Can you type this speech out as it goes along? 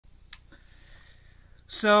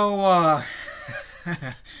So,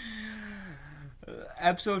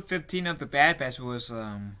 episode 15 of the Bad Batch was,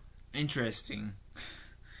 interesting.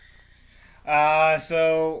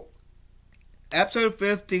 So, episode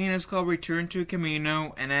 15 is called Return to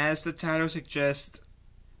Kamino, and as the title suggests,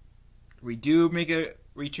 we do make a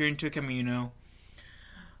return to Kamino.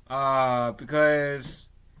 Because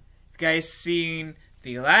if you guys seen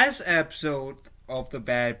the last episode of the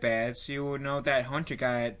Bad Batch, you will know that Hunter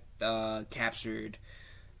got, captured,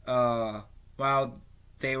 while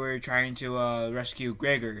they were trying to rescue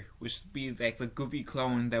Gregor, which would be like the goofy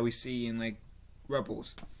clone that we see in like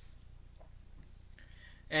Rebels.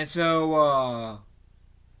 And so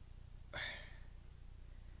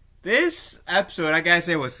this episode, I gotta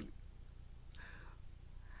say, was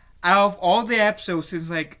out of all the episodes since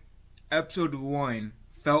like episode 1,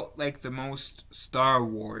 felt like the most Star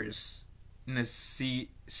Wars in this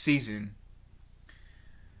season.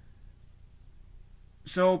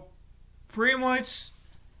 So pretty much,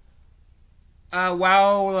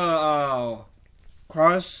 while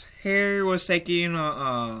Crosshair was taking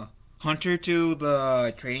Hunter to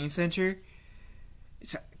the training center,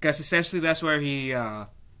 because essentially that's where he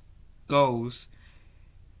goes.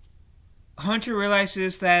 Hunter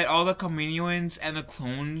realizes that all the Kaminoans and the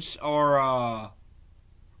clones are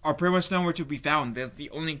pretty much nowhere to be found. That the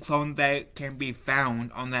only clone that can be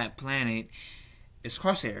found on that planet is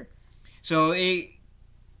Crosshair. So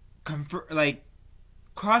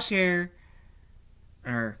Crosshair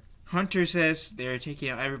or Hunter says they're taking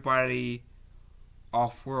out everybody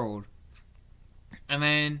off world, and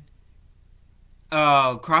then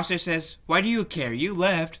Crosshair says, "Why do you care? You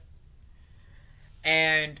left."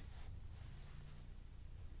 And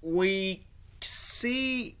we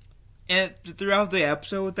see throughout the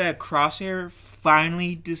episode that Crosshair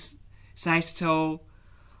finally decides to tell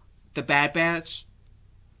the Bad Batch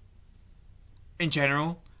in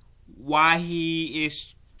general why he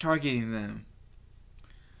is targeting them.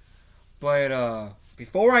 But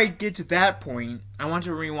before I get to that point, I want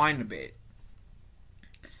to rewind a bit,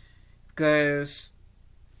 because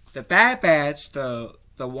the Bad Batch, the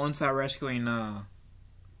ones that are rescuing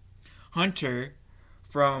Hunter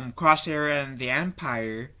from Crosshair and the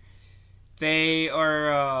Empire, they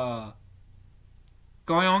are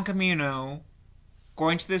going on Kamino,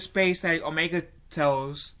 going to this space that Omega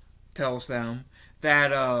tells them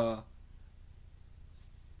that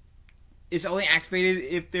is only activated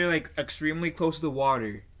if they're like extremely close to the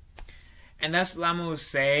water. And that's Lamo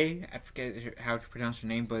Say, I forget how to pronounce her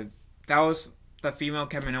name, but that was the female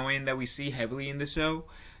Kaminoan that we see heavily in the show,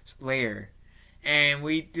 Lair. And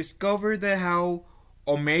we discovered that how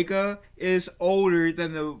Omega is older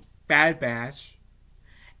than the Bad Batch,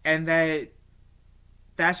 and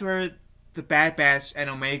that's where the Bad Batch and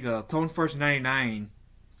Omega, Clone Force 99,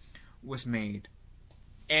 was made.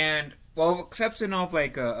 And, well, exception of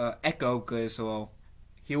like Echo, because, well,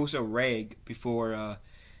 he was a reg before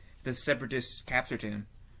the Separatists captured him.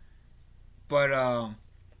 But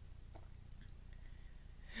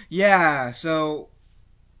yeah, so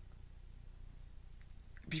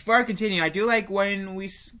before I continue, I do like when we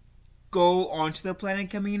go onto the planet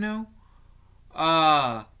Kamino,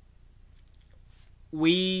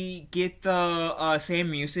 we get the same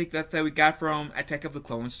music that we got from Attack of the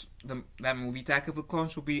Clones. That movie Attack of the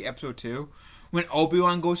Clones will be episode 2, when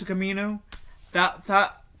Obi-Wan goes to Kamino. Thought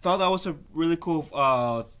that was a really cool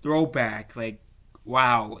throwback. Like,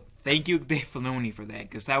 wow, thank you Dave Filoni for that,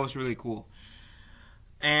 because that was really cool.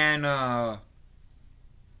 And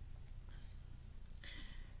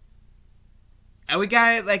we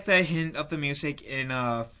got like the hint of the music in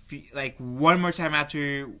like one more time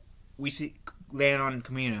after we land on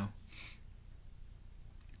Kamino.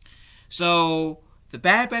 So the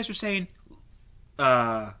Bad Batch were saying,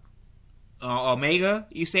 Omega,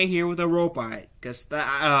 you stay here with a robot, because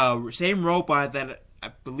the same robot that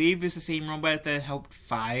I believe is the same robot that helped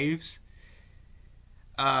Fives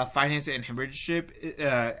finance the inhibitor ship.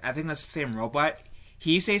 I think that's the same robot.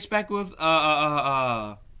 He stays back with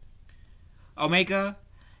Omega,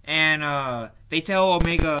 and they tell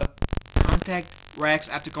Omega contact Rex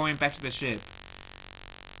after going back to the ship.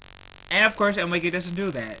 And of course, Omega doesn't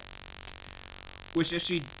do that. Which, if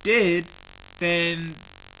she did, then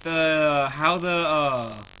how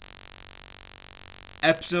the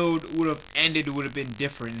episode would have ended would have been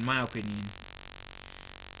different, in my opinion.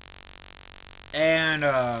 And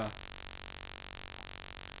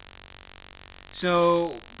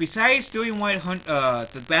so besides doing what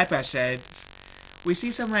the Bad Batch said, we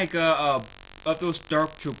see some like of those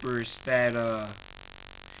dark troopers that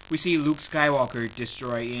we see Luke Skywalker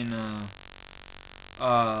destroy in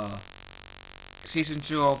season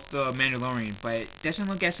 2 of The Mandalorian, but it doesn't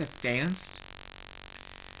look as advanced.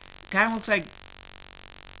 Kind of looks like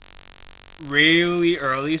really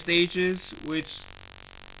early stages, which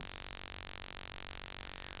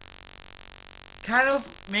kind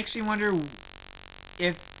of makes me wonder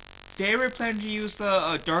if they were planning to use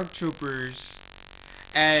the Dark Troopers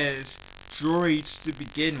as droids to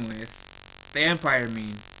begin with. The Empire, I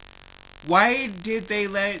mean. Why did they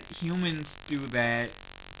let humans do that,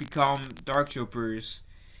 become Dark Troopers,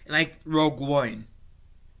 like Rogue One?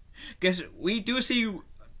 Because we do see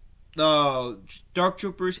the Dark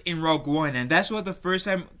Troopers in Rogue One, and that's what the first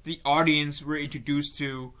time the audience were introduced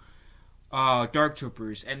to Dark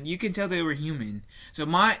Troopers, and you can tell they were human. So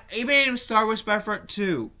even in Star Wars Battlefront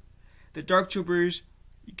 2, the Dark Troopers,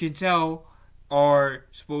 you can tell, are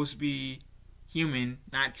supposed to be human,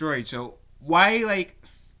 not droid. So why,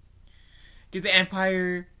 did the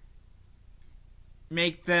Empire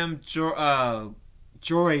make them droids,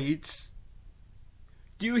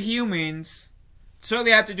 do humans, so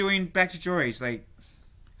they have to doing back to droids? Like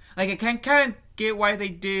I can kind of get why they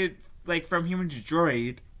did, from human to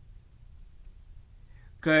droid,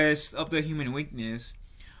 because of the human weakness,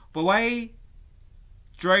 but why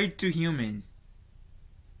droid to human?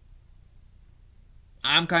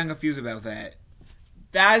 I'm kind of confused about that.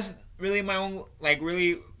 That's really my own,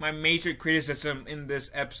 my major criticism in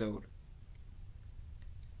this episode.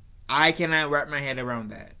 I cannot wrap my head around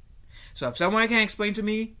that. So if someone can explain to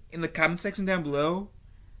me in the comment section down below,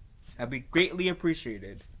 that'd be greatly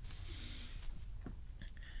appreciated.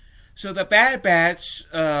 So the Bad Batch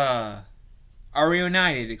are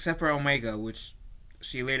reunited, except for Omega, which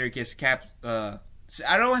she later gets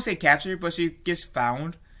I don't want to say captured, but she gets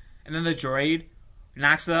found, and then the droid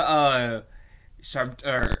knocks the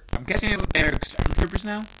I'm guessing they're stormtroopers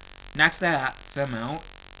now, knocks them out,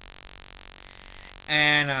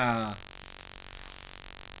 and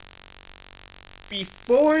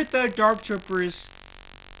before the Dark Troopers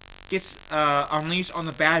gets unleashed on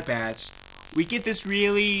the Bad Batch, we get this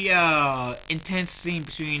really intense scene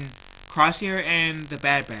between Crosshair and the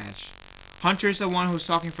Bad Batch. Hunter's the one who's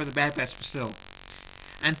talking for the Bad Batch still.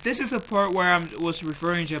 And this is the part where I was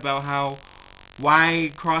referring to about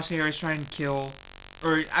why Crosshair is trying to kill,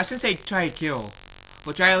 or I should say try to kill,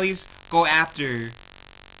 but try to at least go after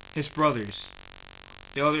his brothers,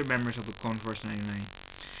 the other members of the Clone Force 99.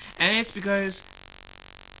 And it's because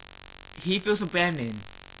he feels abandoned.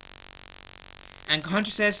 And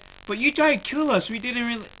Hunter says, but you tried to kill us, we didn't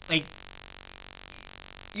really,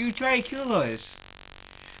 you tried to kill us.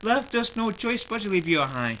 Left us no choice but to leave you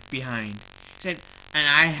behind. He said, and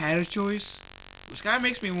I had a choice? Which kind of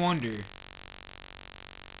makes me wonder,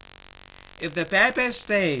 if the Bad Batch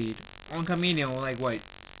stayed on Kamino,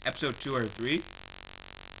 episode 2 or 3,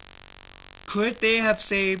 could they have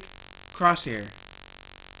saved Crosshair?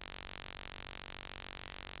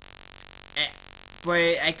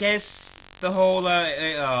 But I guess the whole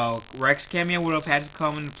Rex cameo would have had to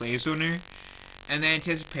come into play sooner. And the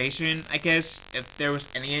anticipation, I guess, if there was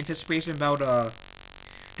any anticipation about,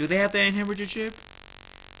 do they have the inhibitor chip?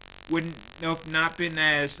 Would have not been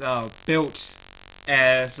as built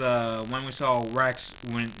as when we saw Rex,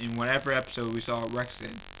 in whatever episode we saw Rex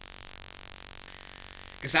in.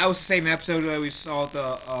 Because that was the same episode that we saw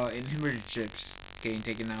the inhibitor chips getting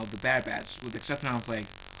taken out of the Bad Batch, with the exception of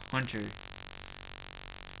Hunter.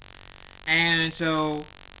 And so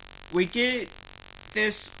we get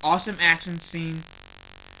this awesome action scene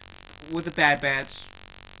with the Bad Batch.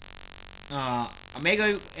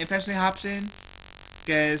 Omega eventually hops in,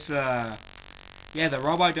 because the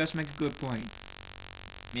robot does make a good point.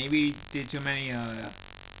 Maybe did too many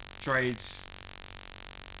droids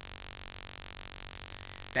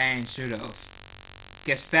than should have.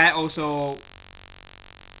 Guess that also,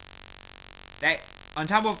 that on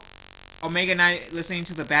top of Omega not listening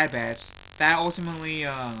to the Bad Batch, that ultimately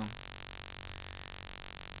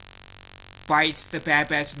bites the Bad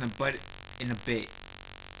Batch in the butt in a bit.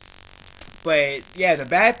 But yeah, the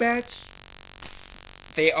Bad Batch,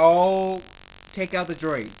 they all take out the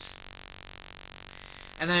droids.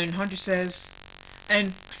 And then Hunter says,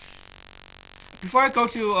 and before I go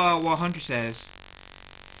to what Hunter says,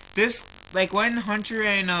 this, when Hunter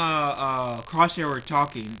and Crosshair were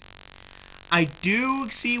talking, I do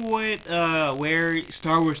see what where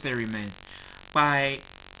Star Wars theory meant by,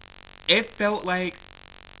 it felt like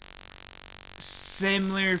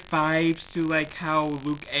similar vibes to how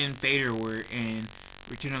Luke and Vader were in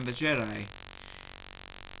Return of the Jedi.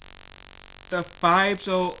 The vibes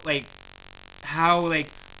of how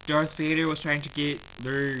Darth Vader was trying to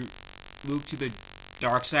lure Luke to the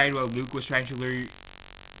dark side, while Luke was trying to lure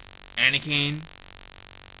Anakin.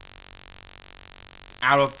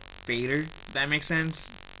 out of Vader. That makes sense.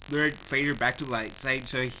 Lured Vader back to light side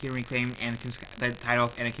so he can reclaim the title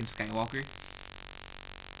of Anakin Skywalker.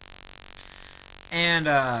 And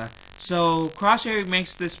so Crosshair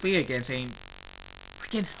makes this plea again, saying, "We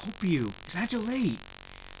can help you. It's not too late.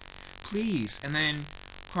 Please." And then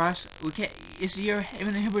we can't. It's your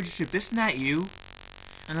inhibitor chip. This is not you.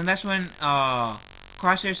 And then that's when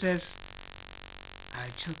Crosshair says, "I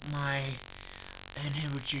took my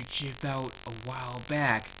inhibitor chip out a while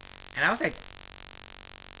back," and I was like,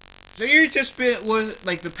 "So you just been was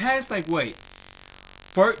like the past like what,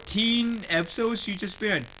 14 episodes? You just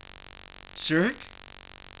been a jerk?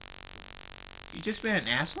 You just been an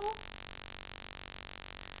asshole?"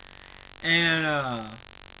 And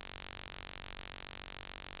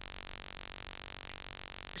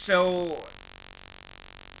so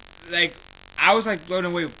like I was like blown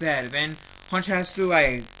away with that. And then Hunch has to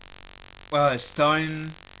like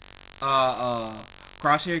stun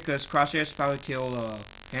Crosshair because Crosshair is about to kill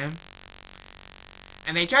him,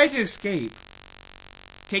 and they try to escape,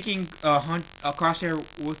 taking Crosshair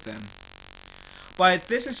with them. But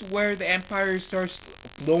this is where the Empire starts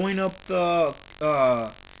blowing up the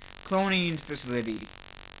cloning facility,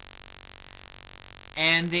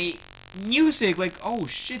 and the music, like, oh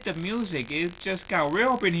shit, the music, it just got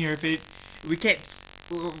real up in here.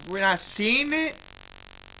 We're not seeing it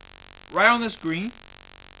right on the screen.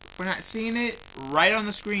 We're not seeing it right on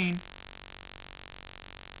the screen.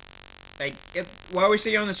 Like, if what we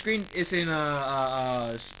see on the screen isn't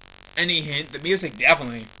any hint, the music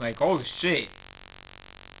definitely, like, holy shit.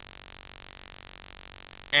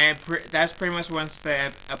 And that's pretty much once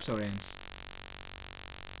the episode ends.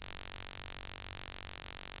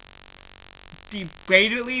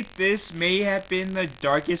 Debatedly, this may have been the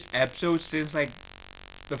darkest episode since like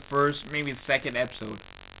the first, maybe the second episode.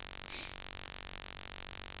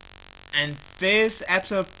 And this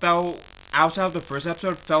episode felt, outside of the first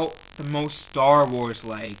episode, felt the most Star Wars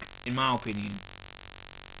like, in my opinion.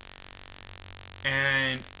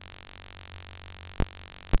 And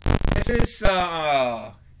this is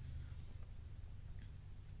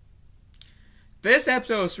this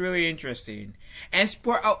episode is really interesting, and it's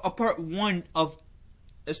part one of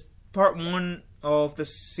the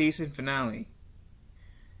season finale.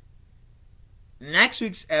 Next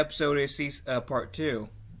week's episode is part 2,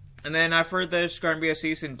 and then I've heard there's going to be a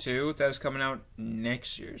season 2 that's coming out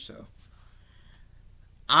next year. So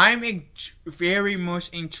I'm very much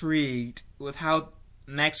intrigued with how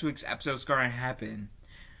next week's episode is going to happen.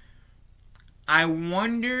 I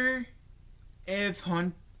wonder if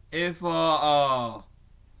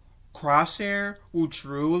Crosshair will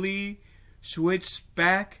truly switch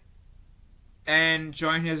back and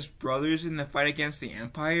join his brothers in the fight against the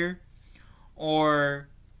Empire, or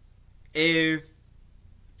if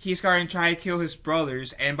he's going to try to kill his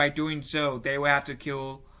brothers, and by doing so, they will have to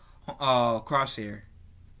kill Crosshair.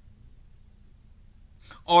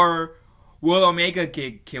 Or will Omega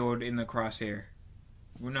get killed in the Crosshair?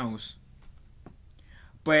 Who knows?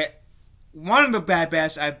 But one of the Bad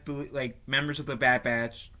Batch, I believe, like members of the Bad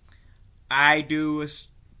Batch, I do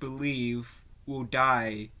believe will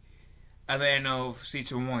die at the end of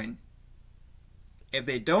season 1. If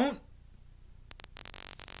they don't,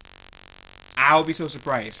 I'll be so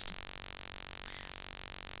surprised.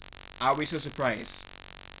 I'll be so surprised.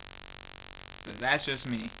 But that's just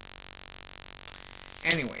me.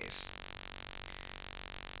 Anyways,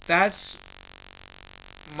 that's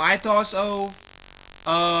my thoughts of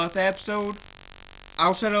the episode.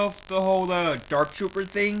 Outside of the whole Dark Trooper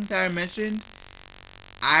thing that I mentioned,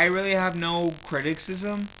 I really have no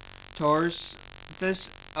criticism towards this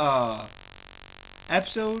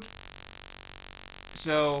episode.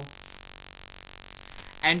 So,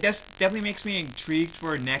 and this definitely makes me intrigued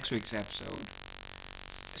for next week's episode.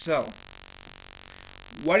 So,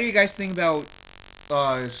 what do you guys think about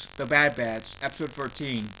the Bad Batch episode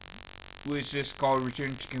 14? Which is called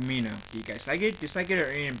Return to Kamino. Do you guys like it? Dislike it, or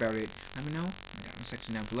anything about it? Let me know in the comment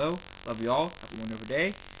section down below. Love you all. Have a wonderful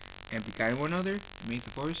day. And be kind to one another. May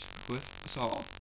the force be with us all.